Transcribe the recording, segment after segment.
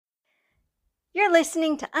You're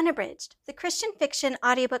listening to Unabridged, the Christian fiction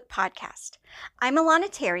audiobook podcast. I'm Alana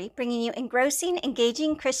Terry, bringing you engrossing,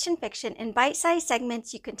 engaging Christian fiction in bite-sized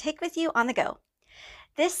segments you can take with you on the go.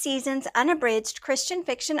 This season's unabridged Christian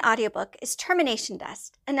fiction audiobook is Termination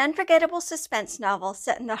Dust, an unforgettable suspense novel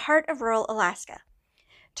set in the heart of rural Alaska.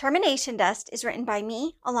 Termination Dust is written by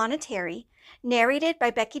me, Alana Terry, narrated by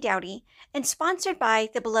Becky Dowdy, and sponsored by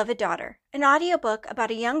The Beloved Daughter, an audiobook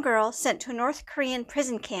about a young girl sent to a North Korean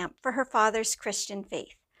prison camp for her father's Christian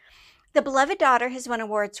faith. The Beloved Daughter has won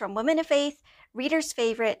awards from Women of Faith, Reader's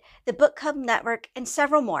Favorite, the Book Club Network, and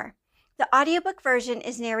several more. The audiobook version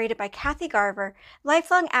is narrated by Kathy Garver,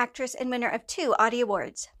 lifelong actress and winner of 2 Audie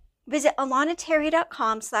Awards. Visit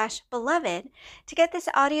alanaterry.com/beloved to get this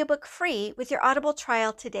audiobook free with your Audible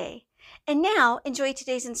trial today. And now, enjoy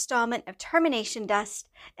today's installment of Termination Dust,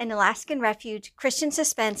 an Alaskan Refuge Christian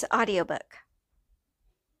suspense audiobook.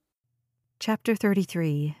 Chapter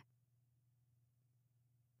 33.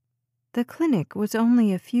 The clinic was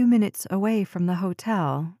only a few minutes away from the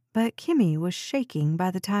hotel, but Kimmy was shaking by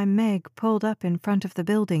the time Meg pulled up in front of the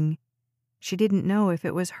building. She didn't know if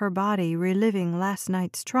it was her body reliving last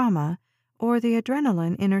night's trauma or the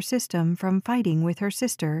adrenaline in her system from fighting with her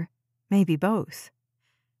sister. Maybe both.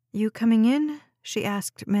 "You coming in?" she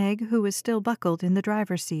asked Meg, who was still buckled in the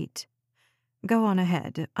driver's seat. "Go on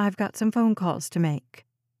ahead. I've got some phone calls to make."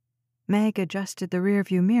 Meg adjusted the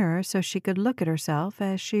rearview mirror so she could look at herself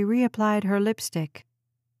as she reapplied her lipstick.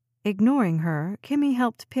 Ignoring her, Kimmy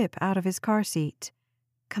helped Pip out of his car seat.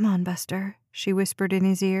 "Come on, Buster," she whispered in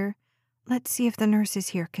his ear. "Let's see if the nurses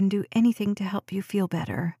here can do anything to help you feel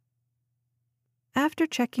better." After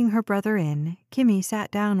checking her brother in, Kimmy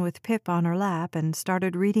sat down with Pip on her lap and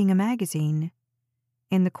started reading a magazine.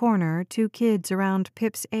 In the corner, 2 kids around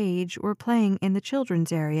Pip's age were playing in the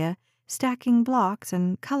children's area, stacking blocks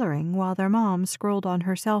and coloring while their mom scrolled on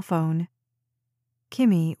her cell phone.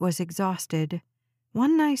 Kimmy was exhausted.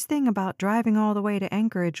 One nice thing about driving all the way to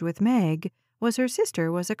Anchorage with Meg was her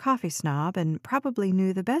sister was a coffee snob and probably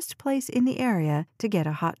knew the best place in the area to get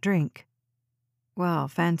a hot drink. "Well,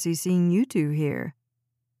 fancy seeing you 2 here."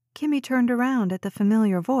 Kimmy turned around at the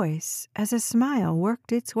familiar voice as a smile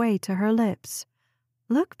worked its way to her lips.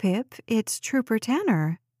 "Look, Pip, it's Trooper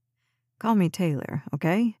Tanner." "Call me Taylor,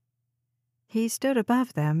 okay?" He stood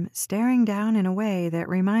above them, staring down in a way that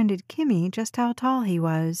reminded Kimmy just how tall he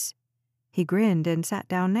was. He grinned and sat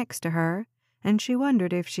down next to her, and she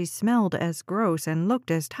wondered if she smelled as gross and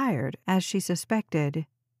looked as tired as she suspected.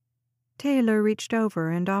 Taylor reached over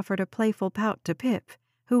and offered a playful pout to Pip,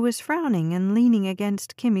 who was frowning and leaning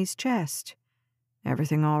against Kimmy's chest.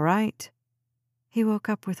 "Everything all right?" "He woke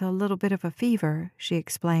up with a little bit of a fever," she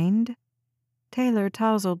explained. Taylor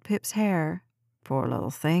tousled Pip's hair. "Poor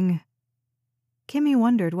little thing." Kimmy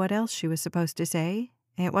wondered what else she was supposed to say.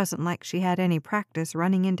 It wasn't like she had any practice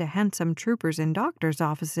running into handsome troopers in doctors'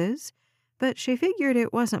 offices, but she figured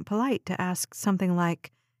it wasn't polite to ask something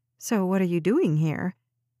like, "So what are you doing here?"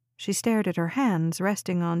 She stared at her hands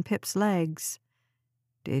resting on Pip's legs.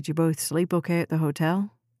 "Did you both sleep okay at the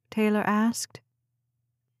hotel?" Taylor asked.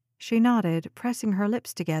 She nodded, pressing her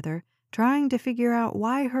lips together, trying to figure out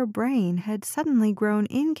why her brain had suddenly grown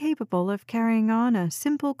incapable of carrying on a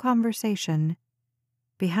simple conversation.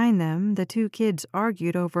 Behind them, the 2 kids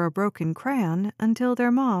argued over a broken crayon until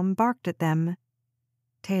their mom barked at them.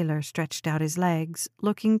 Taylor stretched out his legs,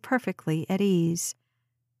 looking perfectly at ease.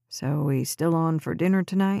 "So we still on for dinner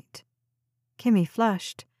tonight?" Kimmy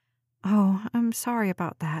flushed. "Oh, I'm sorry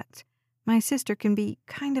about that. My sister can be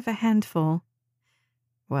kind of a handful."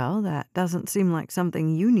 "Well, that doesn't seem like something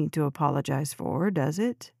you need to apologize for, does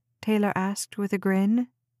it?" Taylor asked with a grin.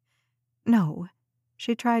 "No."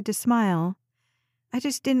 She tried to smile. "I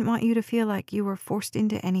just didn't want you to feel like you were forced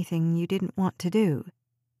into anything you didn't want to do."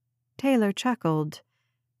 Taylor chuckled.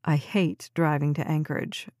 "I hate driving to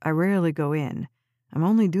Anchorage. I rarely go in. I'm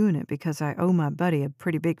only doing it because I owe my buddy a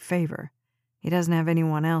pretty big favor. He doesn't have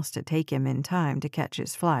anyone else to take him in time to catch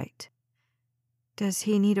his flight." "Does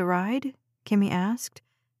he need a ride?" Kimmy asked.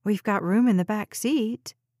 "We've got room in the back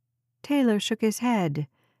seat." Taylor shook his head.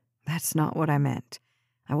 "That's not what I meant.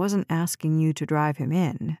 I wasn't asking you to drive him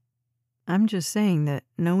in. I'm just saying that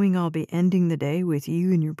knowing I'll be ending the day with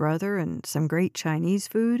you and your brother and some great Chinese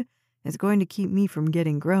food is going to keep me from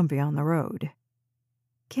getting grumpy on the road."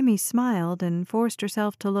 Kimmy smiled and forced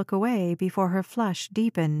herself to look away before her flush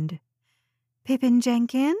deepened. "Pippin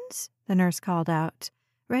Jenkins?" the nurse called out.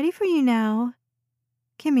 "Ready for you now."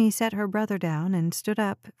 Kimmy set her brother down and stood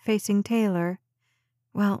up, facing Taylor.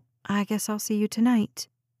 "Well, I guess I'll see you tonight."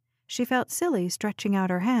 She felt silly stretching out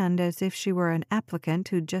her hand as if she were an applicant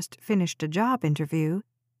who'd just finished a job interview,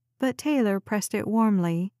 but Taylor pressed it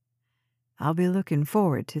warmly. I'll be looking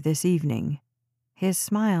forward to this evening." His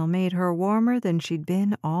smile made her warmer than she'd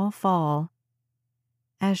been all fall.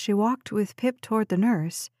 As she walked with Pip toward the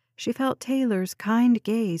nurse, she felt Taylor's kind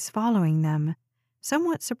gaze following them,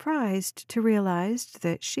 somewhat surprised to realize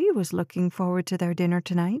that she was looking forward to their dinner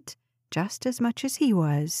tonight just as much as he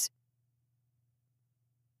was.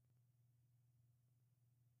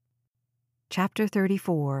 Chapter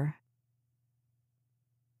 34.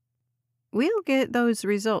 "We'll get those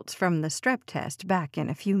results from the strep test back in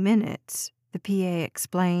a few minutes," the PA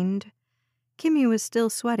explained. Kimmy was still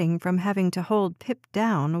sweating from having to hold Pip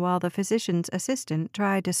down while the physician's assistant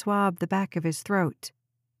tried to swab the back of his throat.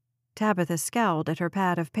 Tabitha scowled at her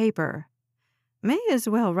pad of paper. "May as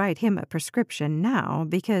well write him a prescription now,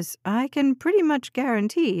 because I can pretty much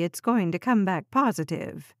guarantee it's going to come back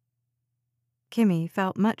positive." Kimmy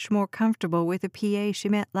felt much more comfortable with the PA she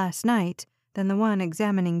met last night than the one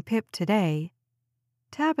examining Pip today.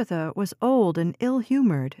 Tabitha was old and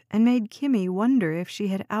ill-humored and made Kimmy wonder if she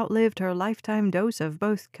had outlived her lifetime dose of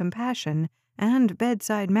both compassion and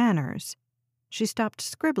bedside manners. She stopped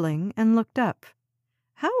scribbling and looked up.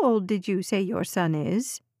 "How old did you say your son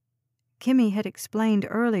is?" Kimmy had explained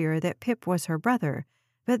earlier that Pip was her brother,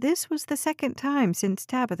 but this was the second time since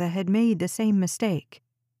Tabitha had made the same mistake.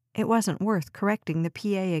 It wasn't worth correcting the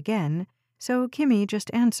PA again, so Kimmy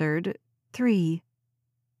just answered, 3.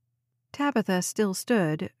 Tabitha still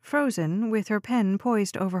stood, frozen, with her pen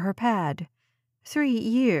poised over her pad. 3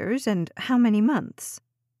 years and how many months?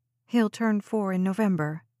 He'll turn 4 in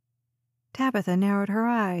November. Tabitha narrowed her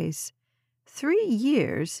eyes. 3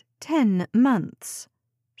 years, 10 months.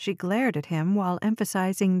 She glared at him while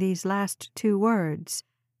emphasizing these last 2 words.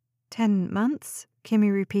 10 months?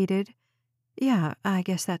 Kimmy repeated. Yeah, I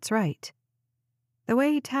guess that's right. The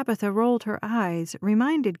way Tabitha rolled her eyes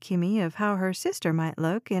reminded Kimmy of how her sister might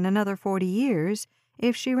look in another 40 years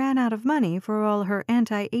if she ran out of money for all her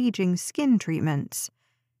anti-aging skin treatments.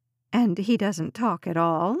 "And he doesn't talk at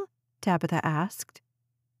all?" Tabitha asked.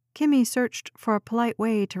 Kimmy searched for a polite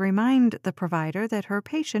way to remind the provider that her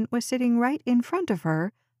patient was sitting right in front of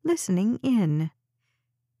her, listening in.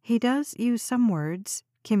 "He does use some words,"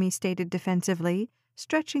 Kimmy stated defensively,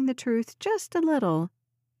 stretching the truth just a little.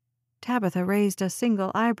 Tabitha raised a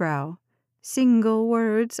single eyebrow. "Single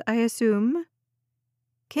words, I assume?"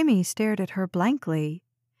 Kimmy stared at her blankly.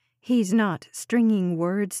 "He's not stringing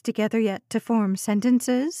words together yet to form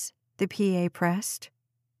sentences?" the PA pressed.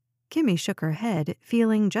 Kimmy shook her head,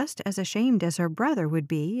 feeling just as ashamed as her brother would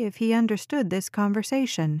be if he understood this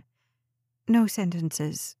conversation. "No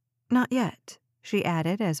sentences. Not yet," she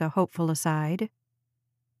added as a hopeful aside.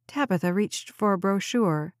 Tabitha reached for a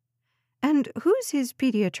brochure. "And who's his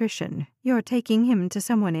pediatrician? You're taking him to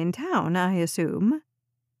someone in town, I assume?"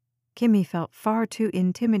 Kimmy felt far too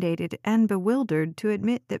intimidated and bewildered to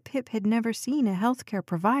admit that Pip had never seen a healthcare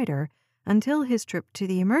provider until his trip to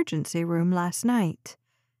the emergency room last night.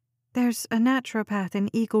 "There's a naturopath in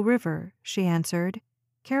Eagle River," she answered,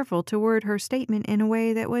 careful to word her statement in a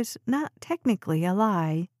way that was not technically a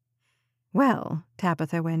lie. "Well,"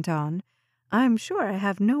 Tabitha went on, "I'm sure I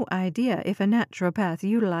have no idea if a naturopath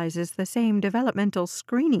utilizes the same developmental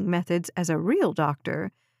screening methods as a real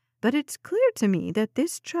doctor, but it's clear to me that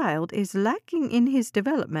this child is lacking in his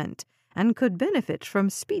development and could benefit from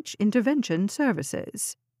speech intervention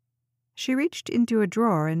services." She reached into a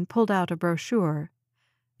drawer and pulled out a brochure.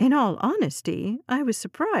 "In all honesty, I was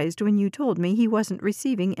surprised when you told me he wasn't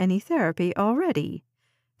receiving any therapy already.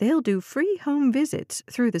 They'll do free home visits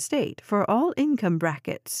through the state for all income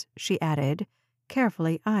brackets," she added,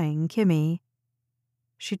 carefully eyeing Kimmy.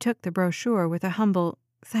 She took the brochure with a humble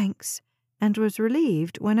 "thanks" and was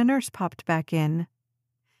relieved when a nurse popped back in.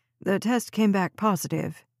 "The test came back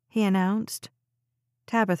positive," he announced.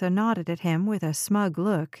 Tabitha nodded at him with a smug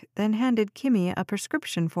look, then handed Kimmy a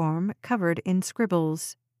prescription form covered in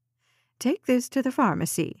scribbles. "Take this to the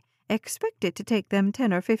pharmacy. Expect it to take them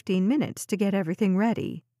 10 or 15 minutes to get everything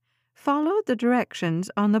ready. Follow the directions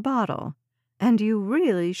on the bottle. And you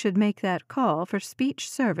really should make that call for speech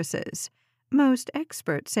services. Most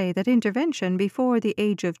experts say that intervention before the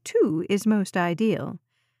age of 2 is most ideal.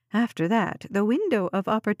 After that, the window of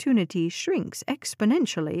opportunity shrinks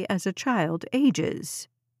exponentially as a child ages."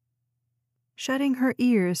 Shutting her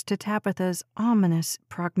ears to Tabitha's ominous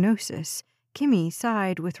prognosis, Kimmy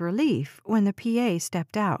sighed with relief when the PA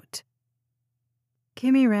stepped out.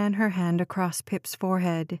 Kimmy ran her hand across Pip's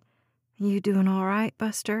forehead. "You doing all right,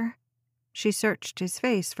 Buster?" She searched his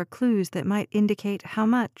face for clues that might indicate how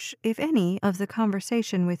much, if any, of the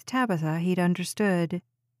conversation with Tabitha he'd understood.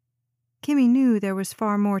 Kimmy knew there was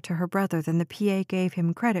far more to her brother than the PA gave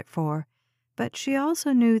him credit for, but she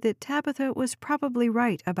also knew that Tabitha was probably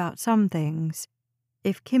right about some things.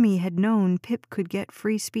 If Kimmy had known Pip could get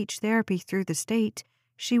free speech therapy through the state,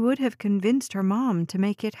 she would have convinced her mom to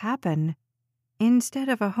make it happen. Instead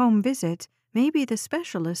of a home visit, maybe the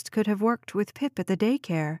specialist could have worked with Pip at the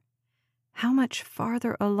daycare. How much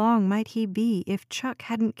farther along might he be if Chuck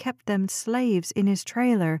hadn't kept them slaves in his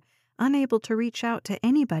trailer, unable to reach out to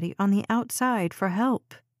anybody on the outside for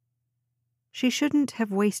help? She shouldn't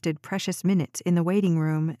have wasted precious minutes in the waiting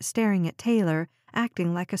room, staring at Taylor,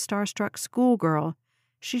 acting like a starstruck schoolgirl.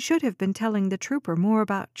 She should have been telling the trooper more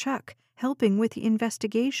about Chuck, helping with the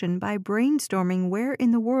investigation by brainstorming where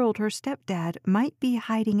in the world her stepdad might be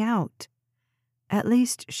hiding out. At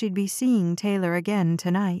least she'd be seeing Taylor again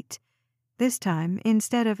tonight. This time,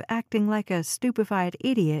 instead of acting like a stupefied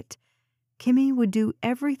idiot, Kimmy would do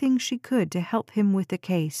everything she could to help him with the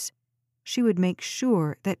case. She would make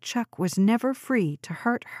sure that Chuck was never free to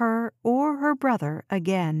hurt her or her brother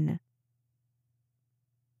again.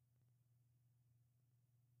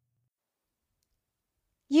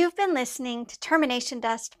 You've been listening to Termination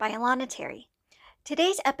Dust by Alana Terry.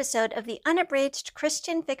 Today's episode of the Unabridged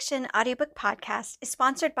Christian Fiction Audiobook Podcast is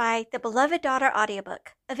sponsored by the Beloved Daughter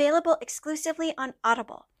audiobook, available exclusively on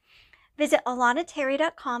Audible. Visit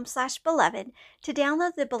alanaterry.com/beloved to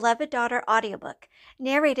download the Beloved Daughter audiobook,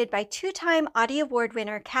 narrated by two-time Audie Award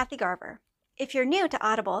winner Kathy Garver. If you're new to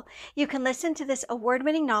Audible, you can listen to this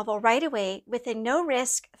award-winning novel right away with a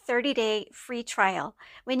no-risk 30-day free trial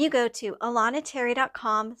when you go to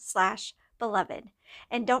alanaterry.com/beloved.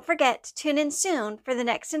 And don't forget to tune in soon for the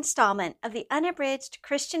next installment of the Unabridged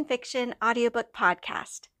Christian Fiction Audiobook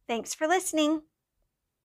Podcast. Thanks for listening.